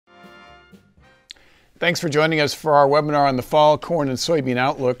Thanks for joining us for our webinar on the fall corn and soybean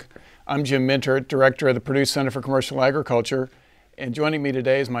outlook. I'm Jim Minter, Director of the Purdue Center for Commercial Agriculture. And joining me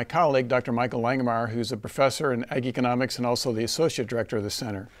today is my colleague, Dr. Michael Langemeier, who's a professor in ag economics and also the Associate Director of the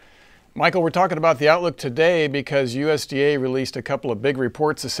Center. Michael, we're talking about the outlook today because USDA released a couple of big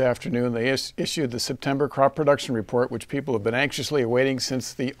reports this afternoon. They issued the September crop production report, which people have been anxiously awaiting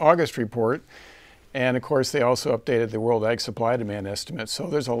since the August report. And of course, they also updated the World Ag Supply Demand estimate. So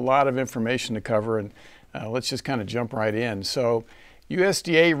there's a lot of information to cover, and let's just kind of jump right in. So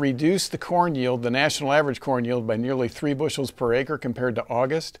USDA reduced the corn yield, the national average corn yield, by nearly 3 bushels per acre compared to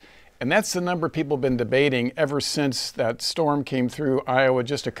August. And that's the number people have been debating ever since that storm came through Iowa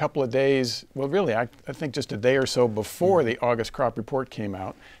just a couple of days, well, really, I think just a day or so before the August crop report came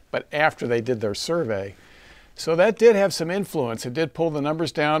out, but after they did their survey. So that did have some influence. It did pull the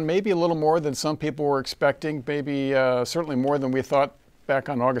numbers down, maybe a little more than some people were expecting, maybe certainly more than we thought back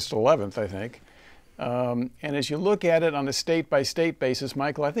on August 11th, I think. And as you look at it on a state-by-state basis,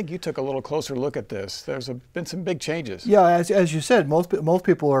 Michael, I think you took a little closer look at this. There's been some big changes. Yeah, as you said, most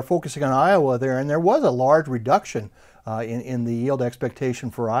people are focusing on Iowa there, and there was a large reduction in the yield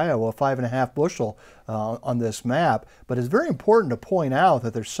expectation for Iowa, 5.5 bushel on this map. But it's very important to point out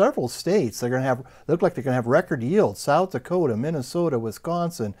that there's several states that are going to have, look like they're going to have record yields: South Dakota, Minnesota,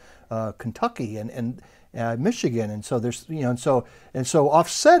 Wisconsin, Kentucky, and Michigan. And so there's, and so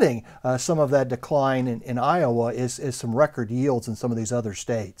offsetting some of that decline in Iowa is some record yields in some of these other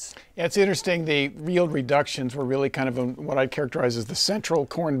states. Yeah, it's interesting. The yield reductions were really kind of in what I'd characterize as the central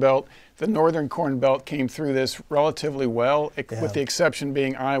corn belt. The northern corn belt came through this relatively well, with the exception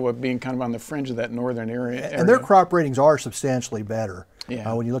being Iowa being kind of on the fringe of that northern area. And their crop ratings are substantially better.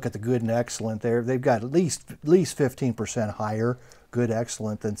 Yeah. When you look at the good and excellent, they've got at least 15% higher good,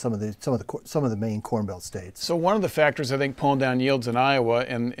 excellent than some of the main corn belt states. So one of the factors I think pulling down yields in Iowa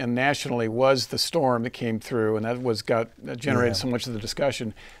and nationally was the storm that came through, and that generated so much of the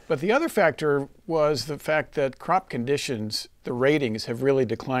discussion. But the other factor was the fact that crop conditions, the ratings have really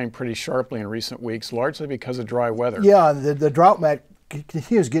declined pretty sharply in recent weeks, largely because of dry weather. Yeah, the drought map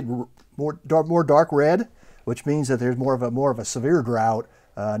continues to get more dark red, which means that there's more of a severe drought.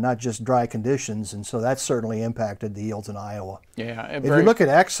 Not just dry conditions, and so that's certainly impacted the yields in Iowa. Yeah. If you look at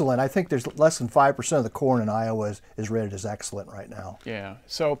excellent, I think there's less than 5% of the corn in Iowa is rated as excellent right now. Yeah.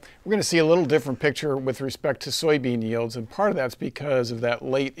 So we're going to see a little different picture with respect to soybean yields, and part of that's because of that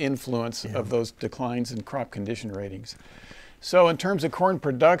late influence of those declines in crop condition ratings. So in terms of corn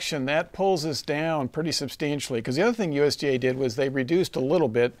production, that pulls us down pretty substantially, because the other thing USDA did was they reduced a little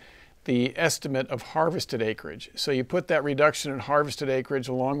bit the estimate of harvested acreage. So you put that reduction in harvested acreage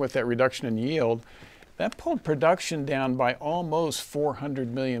along with that reduction in yield, that pulled production down by almost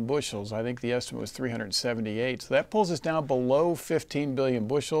 400 million bushels. I think the estimate was 378. So that pulls us down below 15 billion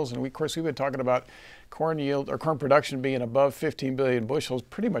bushels. And of course, we've been talking about corn yield or corn production being above 15 billion bushels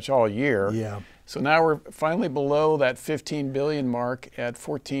pretty much all year. Yeah. So now we're finally below that 15 billion mark at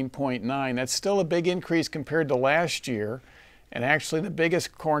 14.9. That's still a big increase compared to last year, and actually the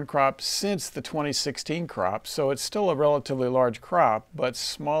biggest corn crop since the 2016 crop. So it's still a relatively large crop, but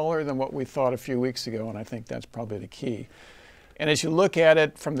smaller than what we thought a few weeks ago, and I think that's probably the key. And as you look at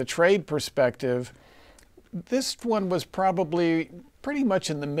it from the trade perspective, this one was probably pretty much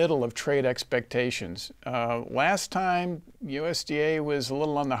in the middle of trade expectations. Last time, USDA was a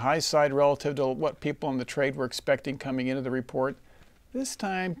little on the high side relative to what people in the trade were expecting coming into the report. This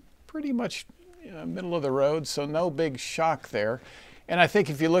time, pretty much middle of the road, so no big shock there. And I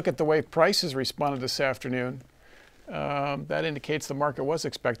think if you look at the way prices responded this afternoon, that indicates the market was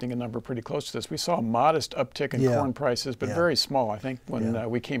expecting a number pretty close to this. We saw a modest uptick in corn prices, but very small. I think when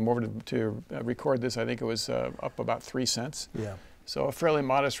we came over to record this, I think it was up about 3 cents. Yeah. So a fairly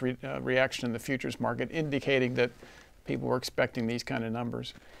modest reaction in the futures market, indicating that people were expecting these kind of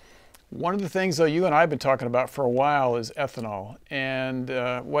numbers. One of the things, though, you and I have been talking about for a while is ethanol and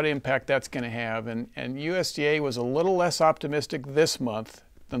what impact that's going to have. And USDA was a little less optimistic this month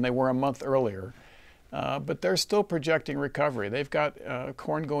than they were a month earlier, but they're still projecting recovery. They've got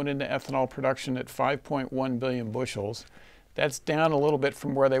corn going into ethanol production at 5.1 billion bushels. That's down a little bit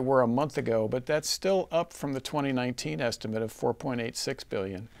from where they were a month ago, but that's still up from the 2019 estimate of 4.86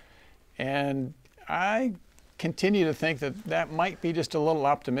 billion. And I continue to think that that might be just a little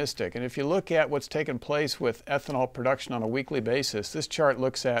optimistic. And if you look at what's taken place with ethanol production on a weekly basis, this chart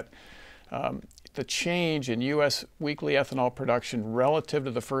looks at the change in U.S. weekly ethanol production relative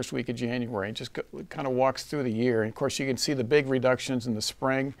to the first week of January, and just kind of walks through the year. And of course, you can see the big reductions in the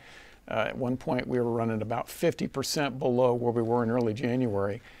spring. At one point, we were running about 50% below where we were in early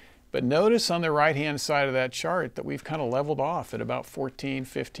January. But notice on the right-hand side of that chart that we've kind of leveled off at about 14,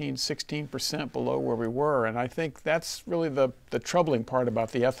 15, 16% below where we were. And I think that's really the troubling part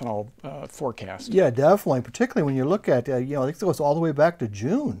about the ethanol forecast. Yeah, definitely, particularly when you look at, I think it goes all the way back to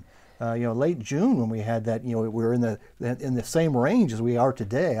June. Late June when we had that, we were in the same range as we are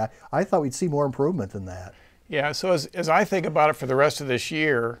today. I thought we'd see more improvement than that. Yeah, so as I think about it for the rest of this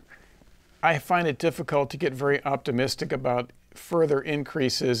year, I find it difficult to get very optimistic about further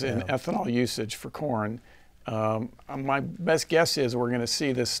increases in ethanol usage for corn. My best guess is we're going to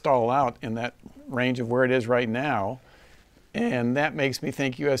see this stall out in that range of where it is right now, and that makes me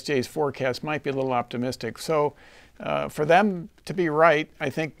think USDA's forecast might be a little optimistic. So for them to be right, I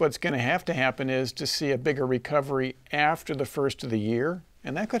think what's going to happen is to see a bigger recovery after the first of the year,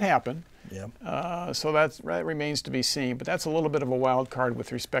 and that could happen. Yeah. So that remains to be seen, but that's a little bit of a wild card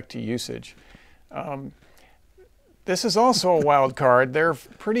with respect to usage. This is also a wild card. They're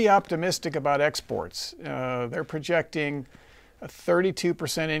pretty optimistic about exports. They're projecting a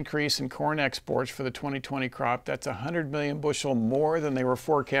 32% increase in corn exports for the 2020 crop. That's 100 million bushel more than they were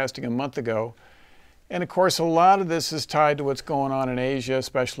forecasting a month ago. And of course, a lot of this is tied to what's going on in Asia,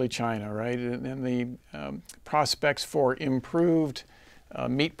 especially China, right? And the prospects for improved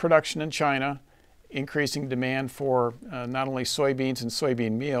meat production in China, increasing demand for not only soybeans and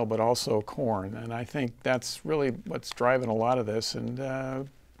soybean meal, but also corn. And I think that's really what's driving a lot of this, and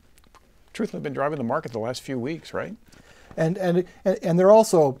truthfully been driving the market the last few weeks, right? And they're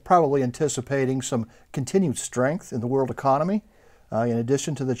also probably anticipating some continued strength in the world economy. In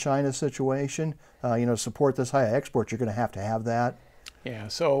addition to the China situation, to support this high exports, you're going to have that. Yeah,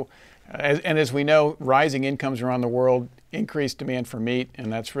 so, as we know, rising incomes around the world, increased demand for meat,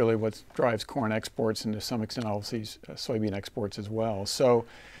 and that's really what drives corn exports and to some extent also soybean exports as well. So,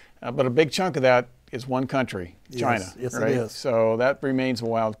 but a big chunk of that is one country, China. Yes, right? It is. So that remains a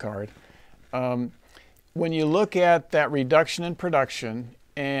wild card. When you look at that reduction in production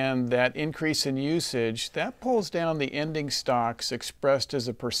and that increase in usage, that pulls down the ending stocks expressed as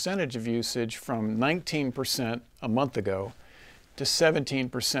a percentage of usage from 19% a month ago to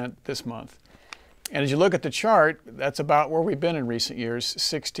 17% this month. And as you look at the chart, that's about where we've been in recent years,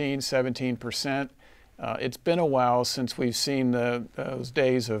 16, 17%. It's been a while since we've seen those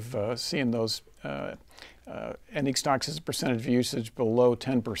days of seeing those ending stocks as a percentage of usage below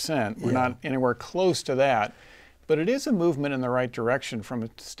 10%. We're not anywhere close to that, but it is a movement in the right direction from a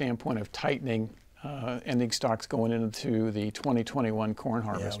standpoint of tightening ending stocks going into the 2021 corn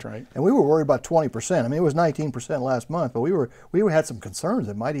harvest, right? And we were worried about 20%. I mean, it was 19% last month, but we had some concerns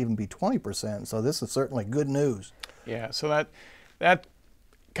it might even be 20%. So this is certainly good news. Yeah, so that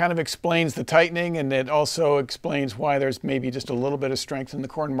kind of explains the tightening, and it also explains why there's maybe just a little bit of strength in the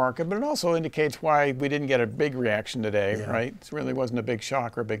corn market, but it also indicates why we didn't get a big reaction today, right? It really wasn't a big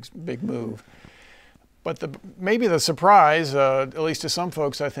shock or a big move. But maybe the surprise, at least to some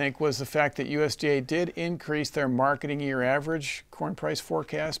folks, I think, was the fact that USDA did increase their marketing year average corn price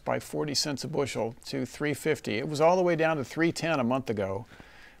forecast by 40 cents a bushel to $3.50. It was all the way down to $3.10 a month ago,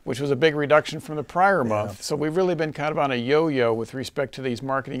 which was a big reduction from the prior month. So we've really been kind of on a yo-yo with respect to these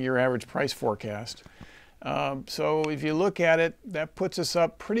marketing year average price forecasts. So if you look at it, that puts us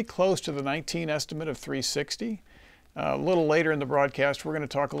up pretty close to the 19 estimate of $3.60. A little later in the broadcast, we're going to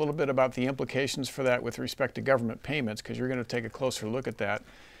talk a little bit about the implications for that with respect to government payments, because you're going to take a closer look at that.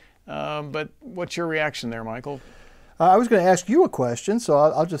 But what's your reaction there, Michael? I was going to ask you a question, so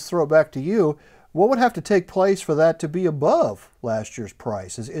I'll just throw it back to you. What would have to take place for that to be above last year's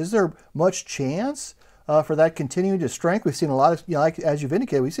price? Is there much chance for that continuing to strength? We've seen a lot of, like, as you've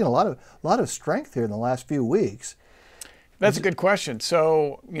indicated, we've seen a lot of strength here in the last few weeks. That's a good question.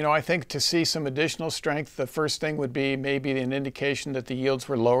 So, I think to see some additional strength, the first thing would be maybe an indication that the yields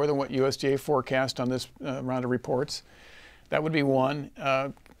were lower than what USDA forecast on this round of reports. That would be one.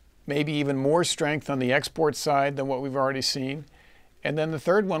 Maybe even more strength on the export side than what we've already seen. And then the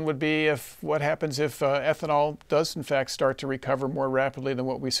third one would be what happens if ethanol does in fact start to recover more rapidly than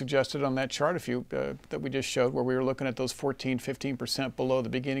what we suggested on that chart that we just showed, where we were looking at those 14, 15% below the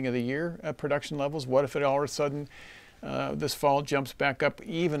beginning of the year production levels. What if it all of a sudden this fall jumps back up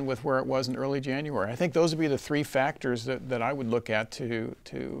even with where it was in early January? I think those would be the three factors that I would look at to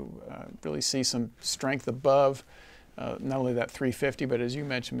really see some strength above not only that 350, but as you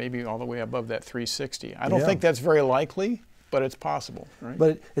mentioned, maybe all the way above that 360. I don't think that's very likely, but it's possible, right?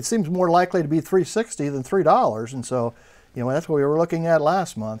 But it seems more likely to be $3.60 than $3, and so that's what we were looking at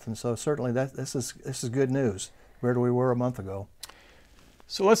last month, and so certainly this is good news compared to where we were a month ago.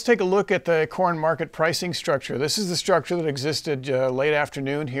 So let's take a look at the corn market pricing structure. This is the structure that existed late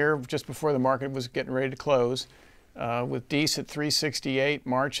afternoon here, just before the market was getting ready to close. with Dece at 368,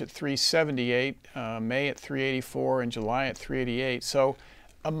 March at 378, May at 384, and July at 388. So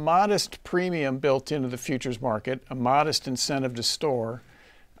a modest premium built into the futures market, a modest incentive to store.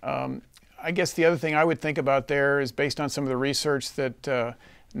 I guess the other thing I would think about there is, based on some of the research that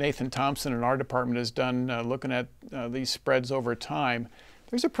Nathan Thompson in our department has done looking at these spreads over time,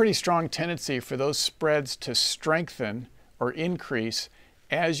 there's a pretty strong tendency for those spreads to strengthen or increase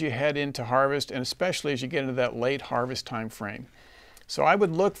as you head into harvest, and especially as you get into that late harvest time frame. So I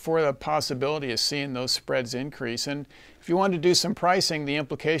would look for the possibility of seeing those spreads increase. And if you want to do some pricing, the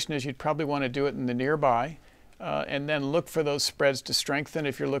implication is you'd probably want to do it in the nearby, and then look for those spreads to strengthen.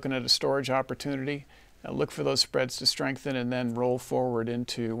 If you're looking at a storage opportunity, look for those spreads to strengthen and then roll forward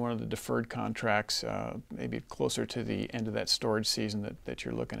into one of the deferred contracts, maybe closer to the end of that storage season that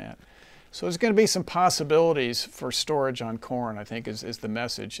you're looking at. So there's going to be some possibilities for storage on corn, I think, is the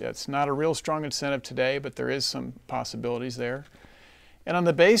message. It's not a real strong incentive today, but there is some possibilities there. And on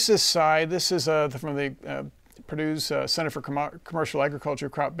the basis side, this is from the Purdue's Center for Commercial Agriculture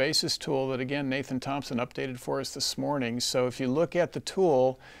crop basis tool that, again, Nathan Thompson updated for us this morning. So if you look at the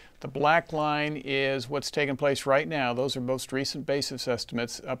tool, the black line is what's taking place right now. Those are most recent basis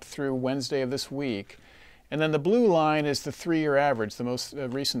estimates up through Wednesday of this week. And then the blue line is the 3-year average, the most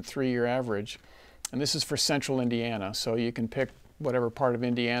recent 3-year average. And this is for central Indiana. So you can pick whatever part of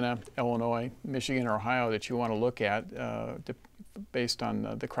Indiana, Illinois, Michigan, or Ohio that you want to look at based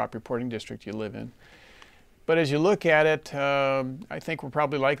on the crop reporting district you live in. But as you look at it, I think we're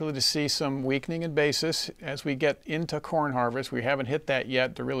probably likely to see some weakening in basis as we get into corn harvest. We haven't hit that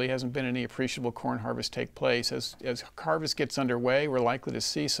yet. There really hasn't been any appreciable corn harvest take place. As harvest gets underway, we're likely to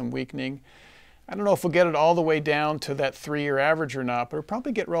see some weakening. I don't know if we'll get it all the way down to that 3-year average or not, but we'll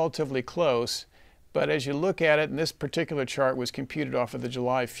probably get relatively close. But as you look at it, and this particular chart was computed off of the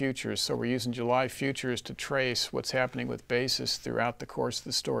July futures, so we're using July futures to trace what's happening with basis throughout the course of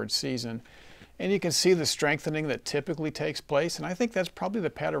the storage season. And you can see the strengthening that typically takes place, and I think that's probably the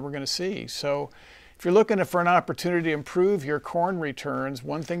pattern we're going to see. So if you're looking for an opportunity to improve your corn returns,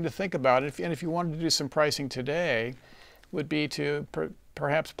 one thing to think about, and if you wanted to do some pricing today, would be to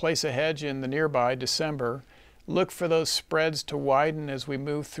perhaps place a hedge in the nearby December, look for those spreads to widen as we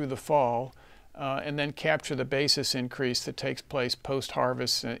move through the fall, and then capture the basis increase that takes place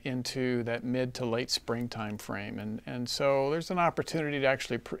post-harvest into that mid to late spring time frame. And so there's an opportunity to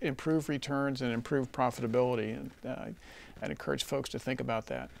actually improve returns and improve profitability, and I'd encourage folks to think about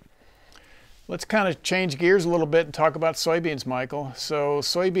that. Let's kind of change gears a little bit and talk about soybeans, Michael. So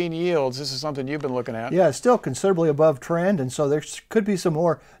soybean yields, this is something you've been looking at. Yeah, it's still considerably above trend, and so there could be some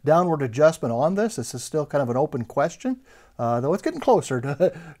more downward adjustment on this. This is still kind of an open question, though it's getting closer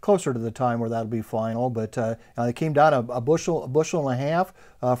to the time where that'll be final. But it came down a bushel and a half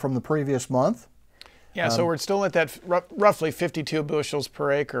from the previous month. Yeah, so we're still at that roughly 52 bushels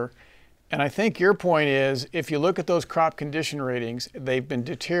per acre. And I think your point is, if you look at those crop condition ratings, they've been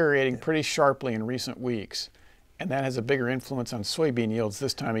deteriorating pretty sharply in recent weeks. And that has a bigger influence on soybean yields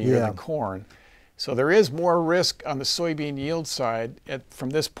this time of year than corn. So there is more risk on the soybean yield side from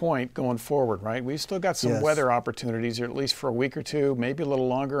this point going forward, right? We've still got some weather opportunities, or at least for a week or two, maybe a little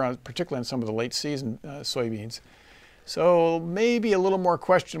longer, particularly on some of the late season soybeans. So maybe a little more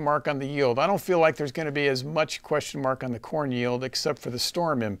question mark on the yield. I don't feel like there's going to be as much question mark on the corn yield except for the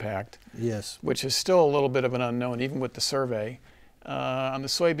storm impact, which is still a little bit of an unknown, even with the survey. On the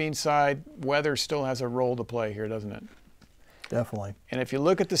soybean side, weather still has a role to play here, doesn't it? Definitely. And if you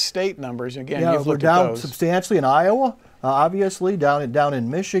look at the state numbers, again, you've we're looked down at those. Substantially in Iowa, obviously down in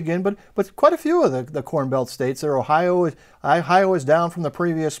Michigan, but quite a few of the Corn Belt states there. Ohio is down from the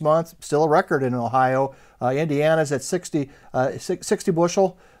previous month, still a record in Ohio. Indiana's at 60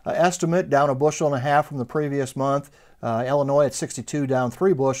 bushel estimate, down a bushel and a half from the previous month. Illinois at 62, down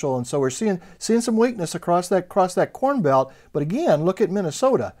 3 bushel, and so we're seeing some weakness across that Corn Belt. But again, look at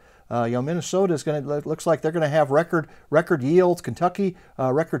Minnesota. Minnesota is looks like they're going to have record yields. Kentucky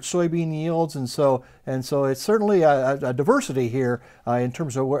record soybean yields, and so it's certainly a diversity here in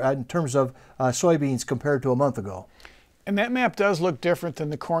terms of soybeans compared to a month ago. And that map does look different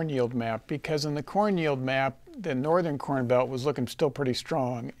than the corn yield map, because in the corn yield map, the northern Corn Belt was looking still pretty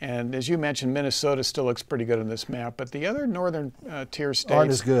strong. And as you mentioned, Minnesota still looks pretty good on this map, but the other northern tier states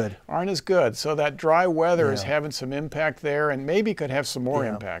aren't as good. So that dry weather is having some impact there, and maybe could have some more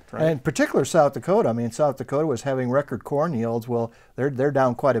impact, right? And in particular, South Dakota. I mean, South Dakota was having record corn yields. Well, they're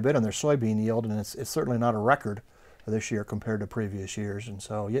down quite a bit on their soybean yield, and it's certainly not a record this year compared to previous years. And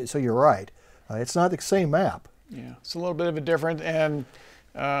so you're right. It's not the same map. Yeah, it's a little bit of a different, and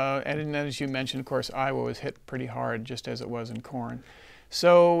then as you mentioned, of course, Iowa was hit pretty hard, just as it was in corn.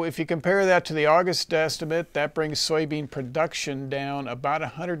 So if you compare that to the August estimate, that brings soybean production down about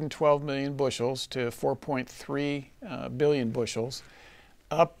 112 million bushels to 4.3 billion bushels,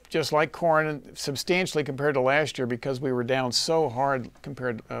 up just like corn substantially compared to last year because we were down so hard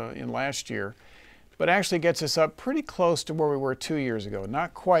compared in last year, but actually gets us up pretty close to where we were 2 years ago.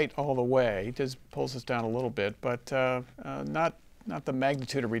 Not quite all the way, it just pulls us down a little bit, but not the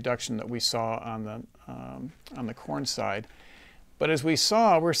magnitude of reduction that we saw on the corn side. But as we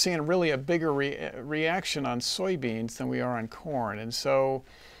saw, we're seeing really a bigger reaction on soybeans than we are on corn. And so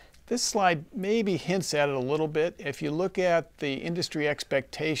this slide maybe hints at it a little bit. If you look at the industry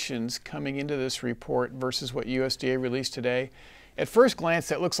expectations coming into this report versus what USDA released today, at first glance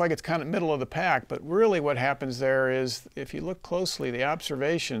that looks like it's kind of middle of the pack, but really what happens there is, if you look closely, the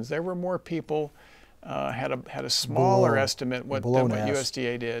observations, there were more people had a smaller estimate than what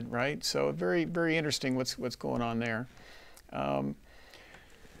USDA did, right? So very, very interesting what's going on there.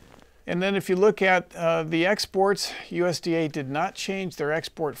 And then if you look at the exports, USDA did not change their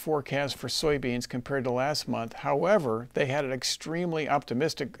export forecast for soybeans compared to last month. However, they had an extremely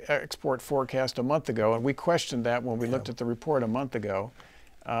optimistic export forecast a month ago, and we questioned that when we looked at the report a month ago,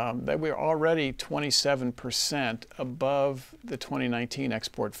 that we were already 27% above the 2019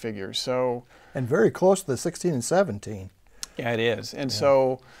 export figures. So, and very close to the 16 and 17. Yeah, it is. And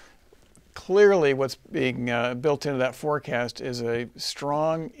so clearly what's being built into that forecast is a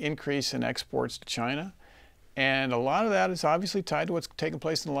strong increase in exports to China. And a lot of that is obviously tied to what's taking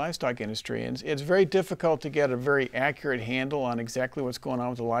place in the livestock industry. And it's very difficult to get a very accurate handle on exactly what's going on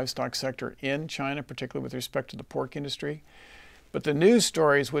with the livestock sector in China, particularly with respect to the pork industry. But the news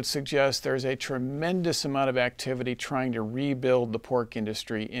stories would suggest there's a tremendous amount of activity trying to rebuild the pork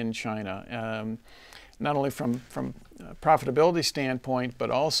industry in China. Not only from a profitability standpoint, but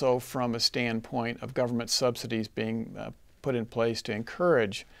also from a standpoint of government subsidies being put in place to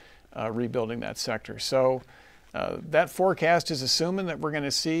encourage rebuilding that sector. So that forecast is assuming that we're going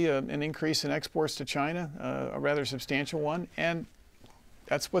to see an increase in exports to China, a rather substantial one, and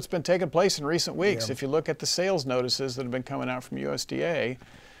that's what's been taking place in recent weeks. If you look at the sales notices that have been coming out from USDA,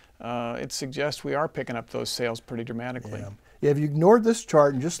 it suggests we are picking up those sales pretty dramatically. If you ignored this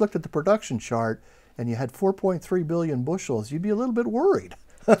chart and just looked at the production chart, and you had 4.3 billion bushels, you'd be a little bit worried.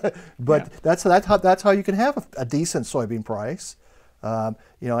 But that's how you can have a decent soybean price.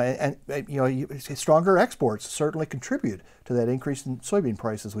 Stronger exports certainly contribute to that increase in soybean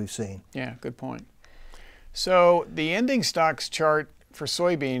prices we've seen. Yeah, good point. So the ending stocks chart for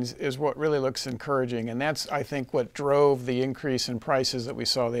soybeans is what really looks encouraging, and that's, I think, what drove the increase in prices that we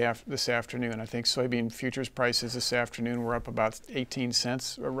saw this afternoon. I think soybean futures prices this afternoon were up about 18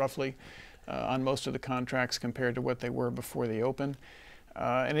 cents, or roughly, on most of the contracts compared to what they were before the open.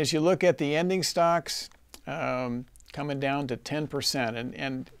 And as you look at the ending stocks, coming down to 10%.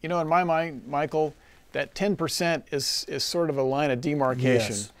 And you know, in my mind, Michael, that 10% is sort of a line of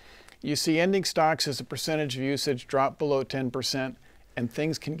demarcation. Yes. You see ending stocks as a percentage of usage drop below 10%, and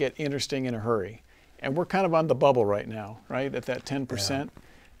things can get interesting in a hurry. And we're kind of on the bubble right now, right, at that 10%.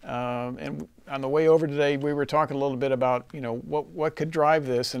 And on the way over today, we were talking a little bit about, you know, what could drive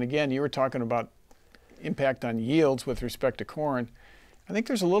this. And again, you were talking about impact on yields with respect to corn. I think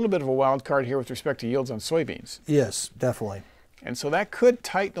there's a little bit of a wild card here with respect to yields on soybeans. Yes, definitely. And so that could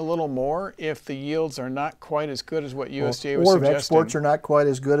tighten a little more if the yields are not quite as good as what USDA was suggesting. Or if exports are not quite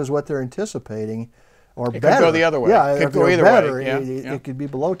as good as what they're anticipating, or it better. Could go the other way. Yeah, it could go either way. It could be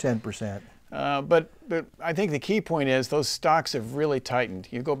below 10%. But I think the key point is those stocks have really tightened.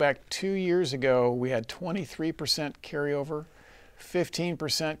 You go back 2 years ago, we had 23% carryover,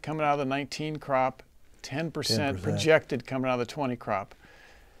 15% coming out of the 19 crop, 10% projected coming out of the 20 crop.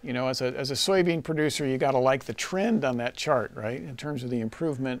 You know, as a soybean producer, you got to like the trend on that chart, right, in terms of the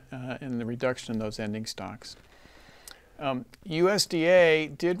improvement and the reduction in those ending stocks.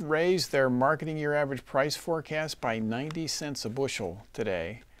 USDA did raise their marketing year average price forecast by 90 cents a bushel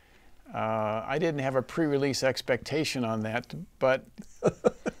today. I didn't have a pre-release expectation on that, but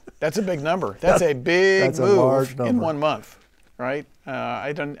that's a big number. That's a big move in 1 month, right?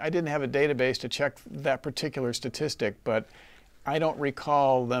 I didn't have a database to check that particular statistic, but I don't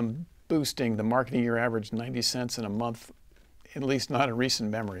recall them boosting the marketing year average 90 cents in a month, at least not in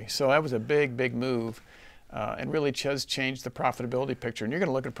recent memory. So that was a big, big move. And really has changed the profitability picture. And you're going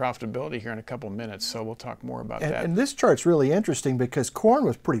to look at profitability here in a couple of minutes, so we'll talk more about that. And this chart's really interesting because corn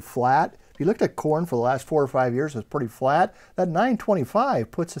was pretty flat. If you looked at corn for the last 4 or 5 years, it was pretty flat. That $9.25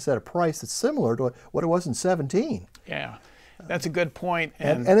 puts us at a price that's similar to what it was in 17. Yeah. That's a good point.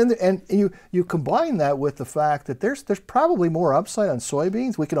 And you combine that with the fact that there's probably more upside on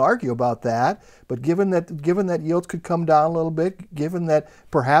soybeans. We can argue about that, but given that yields could come down a little bit, given that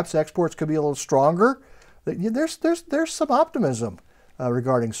perhaps exports could be a little stronger, there's some optimism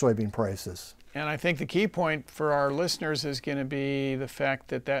regarding soybean prices. And I think the key point for our listeners is going to be the fact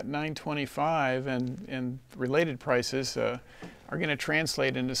that $9.25 and related prices are going to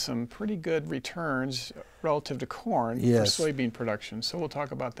translate into some pretty good returns relative to corn for soybean production. So we'll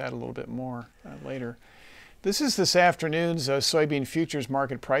talk about that a little bit more later. This is this afternoon's soybean futures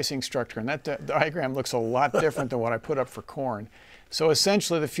market pricing structure, and that diagram looks a lot different than what I put up for corn. So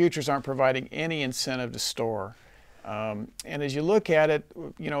essentially the futures aren't providing any incentive to store. And as you look at it,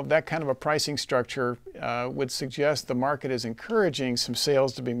 that kind of a pricing structure would suggest the market is encouraging some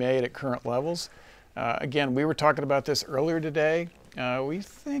sales to be made at current levels. Again, we were talking about this earlier today. We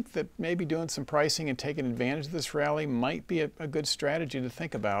think that maybe doing some pricing and taking advantage of this rally might be a good strategy to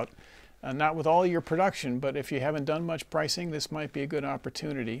think about. Not with all your production, but if you haven't done much pricing, this might be a good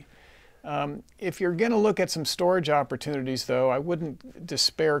opportunity. If you're going to look at some storage opportunities, though, I wouldn't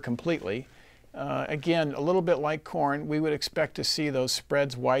despair completely. Again, a little bit like corn, we would expect to see those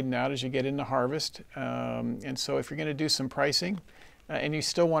spreads widen out as you get into harvest. And so if you're going to do some pricing and you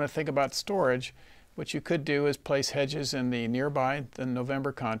still want to think about storage, what you could do is place hedges in the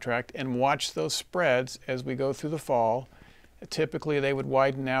November contract and watch those spreads as we go through the fall. Typically, they would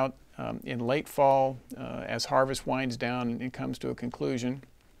widen out in late fall as harvest winds down and comes to a conclusion,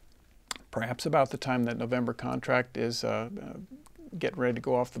 perhaps about the time that November contract is getting ready to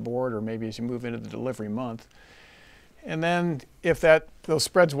go off the board, or maybe as you move into the delivery month. And then if those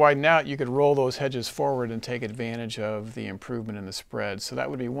spreads widen out, you could roll those hedges forward and take advantage of the improvement in the spread. So that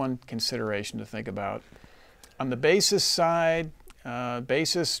would be one consideration to think about. On the basis side,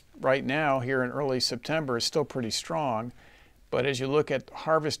 basis right now here in early September is still pretty strong, but as you look at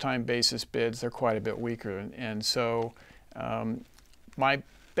harvest time basis bids, they're quite a bit weaker. And so my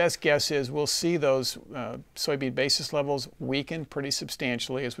best guess is we'll see those soybean basis levels weaken pretty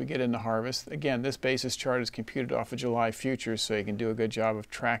substantially as we get into harvest. Again, this basis chart is computed off of July futures, so you can do a good job of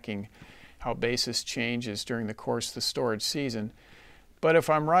tracking how basis changes during the course of the storage season. But if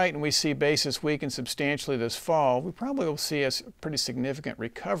I'm right and we see basis weaken substantially this fall, we probably will see a pretty significant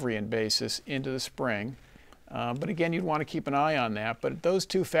recovery in basis into the spring. But again, you'd want to keep an eye on that. But those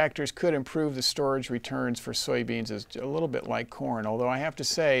two factors could improve the storage returns for soybeans as a little bit like corn. Although I have to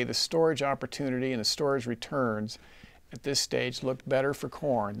say the storage opportunity and the storage returns at this stage look better for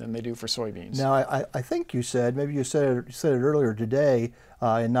corn than they do for soybeans. Now, I think you said, maybe you said it earlier today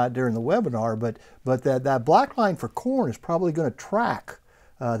and not during the webinar, but that black line for corn is probably going to track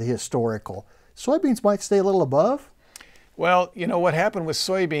the historical. Soybeans might stay a little above? Well, what happened with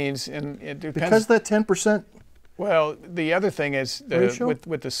soybeans, and it depends. Because that 10%. Well, the other thing is with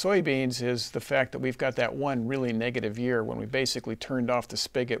the soybeans is the fact that we've got that one really negative year when we basically turned off the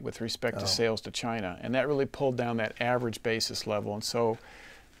spigot with respect to sales to China, and that really pulled down that average basis level. And so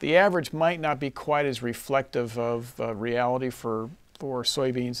the average might not be quite as reflective of reality for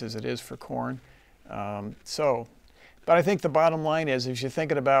soybeans as it is for corn. But I think the bottom line is, if you're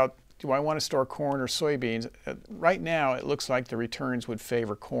thinking about, do I want to store corn or soybeans? Right now, it looks like the returns would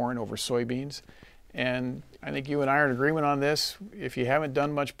favor corn over soybeans. And I think you and I are in agreement on this. If you haven't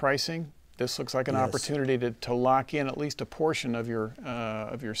done much pricing, this looks like an opportunity to lock in at least a portion of your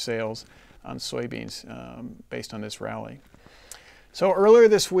sales on soybeans based on this rally. So earlier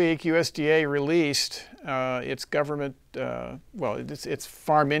this week, USDA released its government, its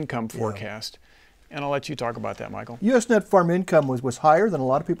farm income forecast. And I'll let you talk about that, Michael. U.S. net farm income was higher than a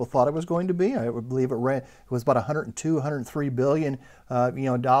lot of people thought it was going to be. I would believe it was about 102, 103 billion,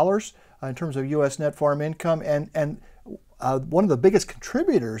 dollars in terms of U.S. net farm income. And one of the biggest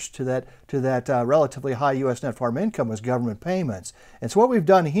contributors to that relatively high U.S. net farm income was government payments. And so what we've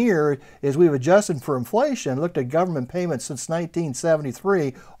done here is we've adjusted for inflation, looked at government payments since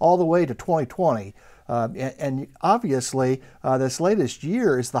 1973 all the way to 2020. And obviously, this latest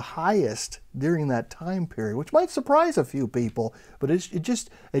year is the highest during that time period, which might surprise a few people, but it just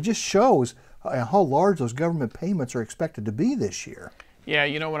shows how large those government payments are expected to be this year. Yeah,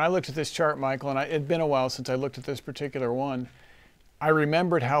 when I looked at this chart, Michael, and it'd been a while since I looked at this particular one, I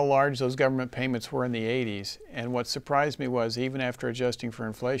remembered how large those government payments were in the 80s, and what surprised me was, even after adjusting for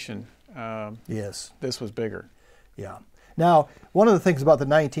inflation, this was bigger. Yeah. Now, one of the things about the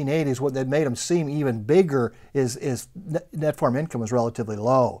 1980s, what that made them seem even bigger is net farm income was relatively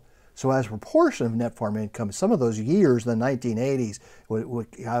low. So as a proportion of net farm income, some of those years in the 1980s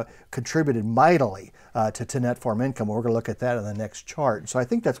contributed mightily to net farm income. We're going to look at that in the next chart. So I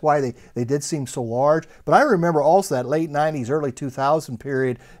think that's why they did seem so large. But I remember also that late 90s, early 2000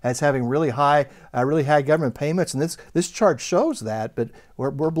 period as having really high government payments, and this chart shows that. But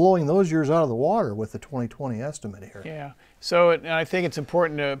we're blowing those years out of the water with the 2020 estimate here. Yeah. So I think it's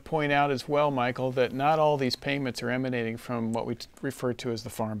important to point out as well, Michael, that not all these payments are emanating from what we refer to as the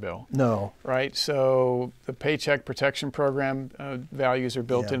Farm Bill. No. Right? So the Paycheck Protection Program values are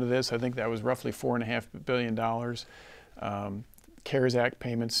built into this. I think that was roughly $4.5 billion. CARES Act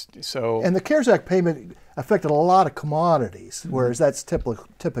payments. And the CARES Act payment affected a lot of commodities, whereas that's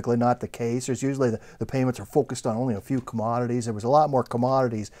typically not the case. There's usually the payments are focused on only a few commodities. There was a lot more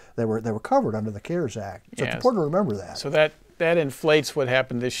commodities that were covered under the CARES Act. So it's important to remember that. So that inflates what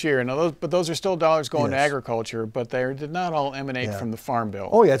happened this year. Now, those are still dollars going to agriculture, but they did not all emanate from the Farm Bill.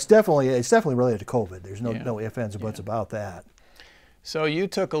 Oh yeah, it's definitely related to COVID. There's no ifs, ands, or buts about that. So you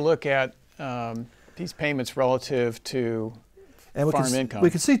took a look at these payments relative to farm income. We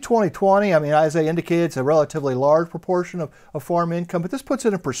can see 2020, I mean, as I indicated, it's a relatively large proportion of farm income, but this puts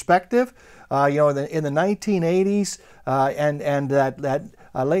it in perspective. You know, in the 1980s and that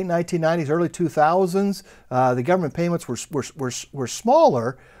late 1990s, early 2000s, the government payments were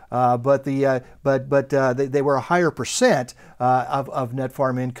smaller, but they were a higher percent of net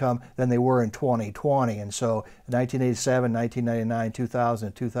farm income than they were in 2020. And so 1987, 1999, 2000,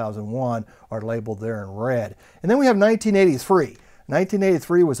 and 2001 are labeled there in red. And then we have 1983.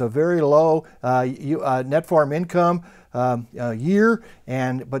 1983 was a very low net farm income year,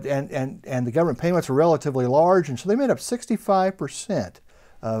 and the government payments were relatively large, and so they made up 65%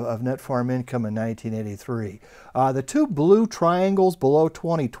 of net farm income in 1983. The two blue triangles below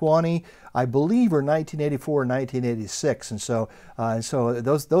 2020, I believe, are 1984 and 1986, and so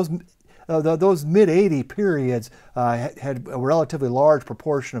those mid-80 periods had a relatively large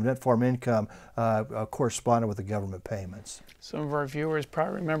proportion of net farm income corresponded with the government payments. Some of our viewers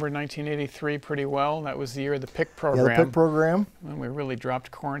probably remember 1983 pretty well. That was the year of the PIC program. Yeah, the PIC program. And we really dropped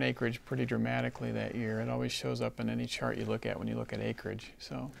corn acreage pretty dramatically that year. It always shows up in any chart you look at when you look at acreage.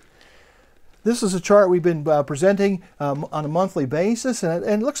 So. This is a chart we've been presenting on a monthly basis, and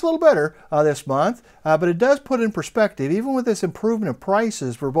it looks a little better this month, but it does put in perspective, even with this improvement in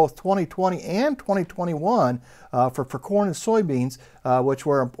prices for both 2020 and 2021 for corn and soybeans, which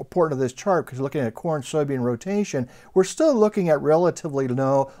were important to this chart because looking at corn-soybean rotation, we're still looking at relatively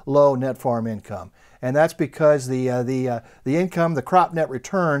low net farm income. And that's because the income, the crop net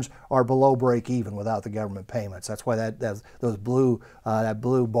returns are below break even without the government payments. That's why those blue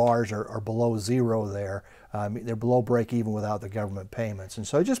bars are below zero there. They're below break even without the government payments. And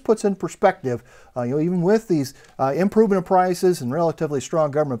so it just puts in perspective, you know, even with these improvement in prices and relatively strong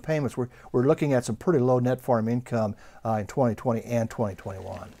government payments, we're looking at some pretty low net farm income in 2020 and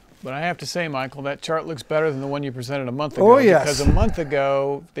 2021. But I have to say, Michael, that chart looks better than the one you presented a month ago. Oh, yes. Because a month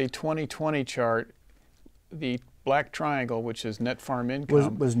ago, the 2020 chart, the black triangle, which is net farm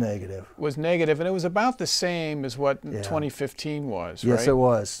income, was negative. Was negative, and it was about the same as what 2015 was, right? Yes, it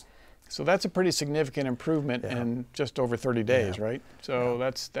was. So that's a pretty significant improvement in just over 30 days, right? So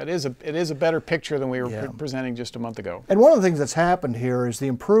it is a better picture than we were presenting just a month ago. And one of the things that's happened here is the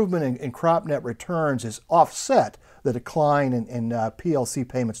improvement in crop net returns has offset the decline in PLC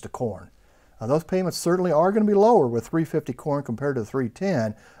payments to corn. Those payments certainly are going to be lower with 350 corn compared to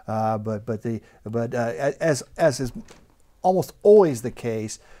 310, but as is almost always the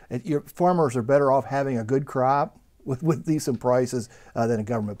case, farmers are better off having a good crop with decent prices than a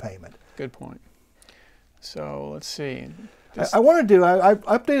government payment. Good point. So let's see. I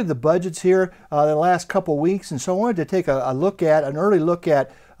updated the budgets here the last couple weeks, and so I wanted to take an early look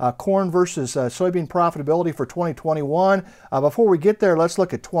at corn versus soybean profitability for 2021. Before we get there, let's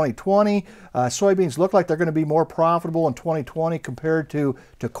look at 2020. Soybeans look like they're going to be more profitable in 2020 compared to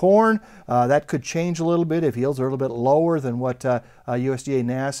corn. That could change a little bit if yields are a little bit lower than what USDA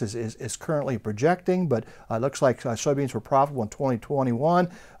NASS is currently projecting, but it looks like soybeans were profitable in 2021.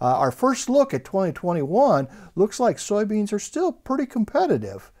 Our first look at 2021 looks like soybeans are still pretty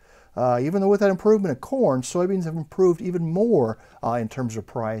competitive. Even though with that improvement in corn, soybeans have improved even more in terms of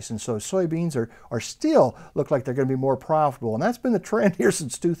price, and so soybeans are still look like they're going to be more profitable, and that's been the trend here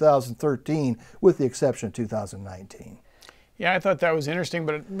since 2013, with the exception of 2019. Yeah, I thought that was interesting,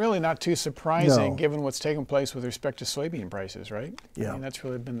 but really not too surprising given what's taken place with respect to soybean prices, right? Yeah. I mean, that's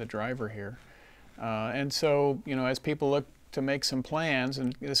really been the driver here. And so, you know, as people look to make some plans,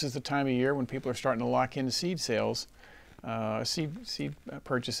 and this is the time of year when people are starting to lock into seed sales, seed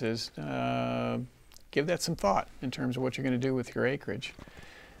purchases, give that some thought in terms of what you're going to do with your acreage.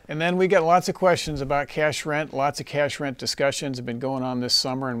 And then we get lots of questions about cash rent. Lots of cash rent discussions have been going on this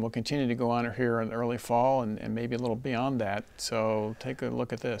summer and will continue to go on here in the early fall and maybe a little beyond that. So take a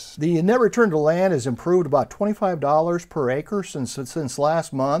look at this. The net return to land has improved about $25 per acre since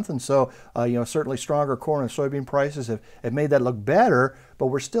last month, and so certainly stronger corn and soybean prices have made that look better, but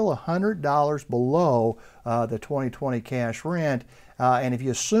we're still $100 below the 2020 cash rent. And if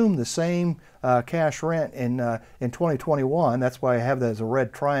you assume the same cash rent in 2021, that's why I have that as a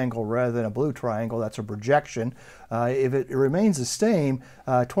red triangle rather than a blue triangle. That's a projection. If it remains the same,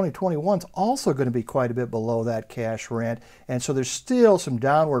 2021 is also going to be quite a bit below that cash rent, and so there's still some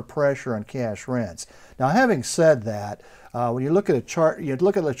downward pressure on cash rents. Now, having said that, when you look at a chart, you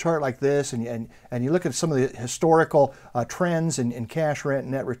look at a chart like this, and you look at some of the historical trends in cash rent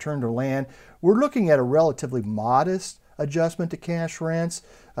and net return to land, we're looking at a relatively modest adjustment to cash rents.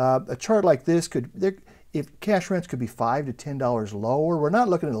 A chart like this if cash rents could be $5 to $10 lower, we're not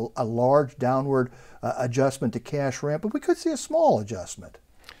looking at a large downward adjustment to cash rent, but we could see a small adjustment.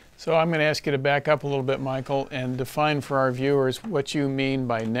 So I'm going to ask you to back up a little bit, Michael, and define for our viewers what you mean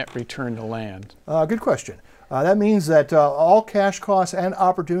by net return to land. Good question. That means that all cash costs and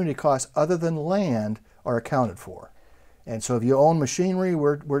opportunity costs other than land are accounted for. And so if you own machinery,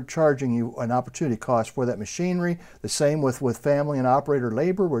 we're charging you an opportunity cost for that machinery. The same with family and operator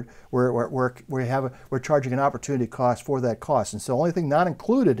labor. We're charging an opportunity cost for that cost. And so the only thing not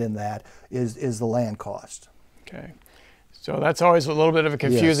included in that is the land cost. Okay. So that's always a little bit of a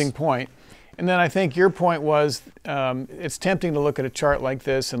confusing point. And then I think your point was it's tempting to look at a chart like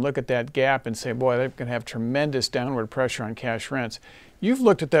this and look at that gap and say, boy, they're going to have tremendous downward pressure on cash rents. You've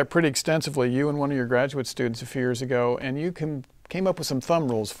looked at that pretty extensively, you and one of your graduate students a few years ago, and you came up with some thumb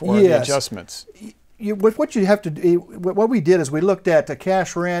rules for the adjustments. What you have to do, what we did is we looked at the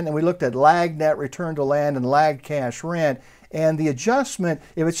cash rent and we looked at lagged net return to land and lagged cash rent. And the adjustment,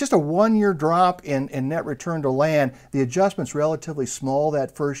 if it's just a one-year drop in net return to land, the adjustment's relatively small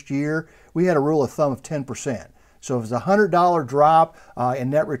that first year. We had a rule of thumb of 10%. So if it's a $100 drop in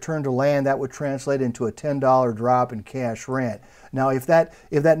net return to land, that would translate into a $10 drop in cash rent. Now, if that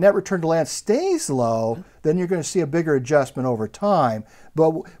net return to land stays low, then you're going to see a bigger adjustment over time.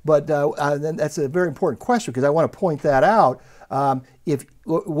 But that's a very important question because I want to point that out. If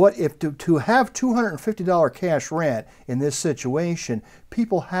to have $250 cash rent in this situation,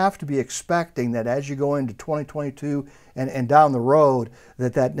 people have to be expecting that as you go into 2022 and down the road,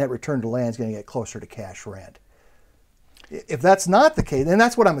 that net return to land is going to get closer to cash rent. If that's not the case, and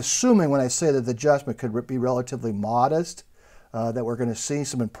that's what I'm assuming when I say that the adjustment could be relatively modest, that we're going to see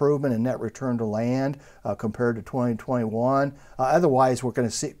some improvement in net return to land compared to 2021. Otherwise, we're going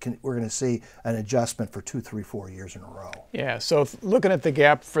to see an adjustment for 2, 3, 4 years in a row. Yeah. So looking at the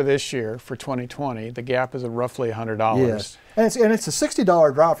gap for this year, for 2020, the gap is roughly $100. Yes, and it's a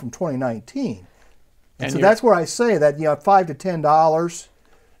 $60 drop from 2019. And so that's where I say that $5 to $10.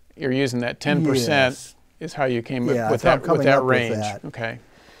 You're using that 10%. Yes. Is how you came up with that range. Okay.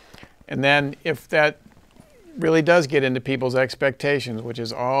 And then if that really does get into people's expectations, which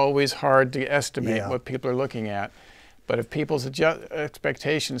is always hard to estimate what people are looking at, but if people's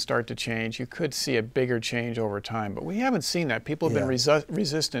expectations start to change, you could see a bigger change over time. But we haven't seen that. People have been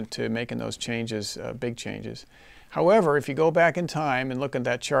resistant to making those changes, big changes. However, if you go back in time and look at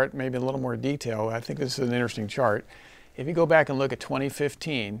that chart maybe in a little more detail, I think this is an interesting chart. If you go back and look at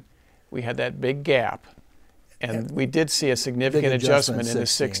 2015, we had that big gap. And we did see a significant adjustment in the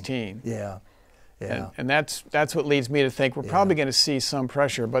 16. Yeah. And that's what leads me to think we're probably going to see some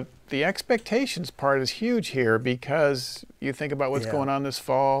pressure. But the expectations part is huge here because you think about what's going on this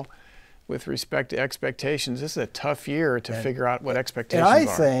fall with respect to expectations. This is a tough year to figure out what expectations are. And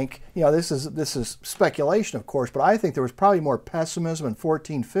I think, this is speculation, of course, but I think there was probably more pessimism in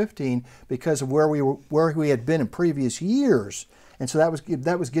 14, 15 because of where we had been in previous years. And so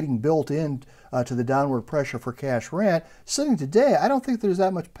that was getting built in to the downward pressure for cash rent. Sitting today, I don't think there's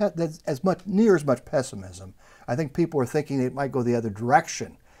near as much pessimism. I think people are thinking it might go the other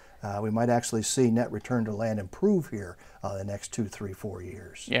direction. We might actually see net return to land improve here the next 2, 3, 4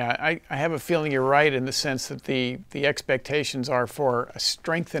 years. Yeah, I have a feeling you're right in the sense that the expectations are for a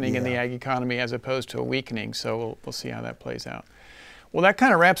strengthening in the ag economy as opposed to a weakening. So we'll see how that plays out. Well, that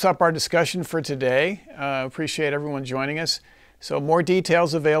kind of wraps up our discussion for today. Appreciate everyone joining us. So more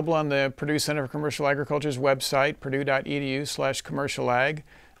details available on the Purdue Center for Commercial Agriculture's website, purdue.edu/commercialag.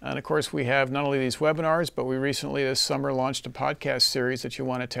 And of course, we have not only these webinars, but we recently this summer launched a podcast series that you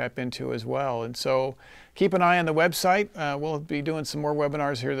want to tap into as well. And so keep an eye on the website. We'll be doing some more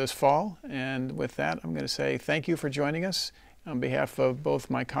webinars here this fall. And with that, I'm going to say thank you for joining us. On behalf of both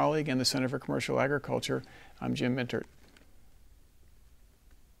my colleague and the Center for Commercial Agriculture, I'm Jim Mintert.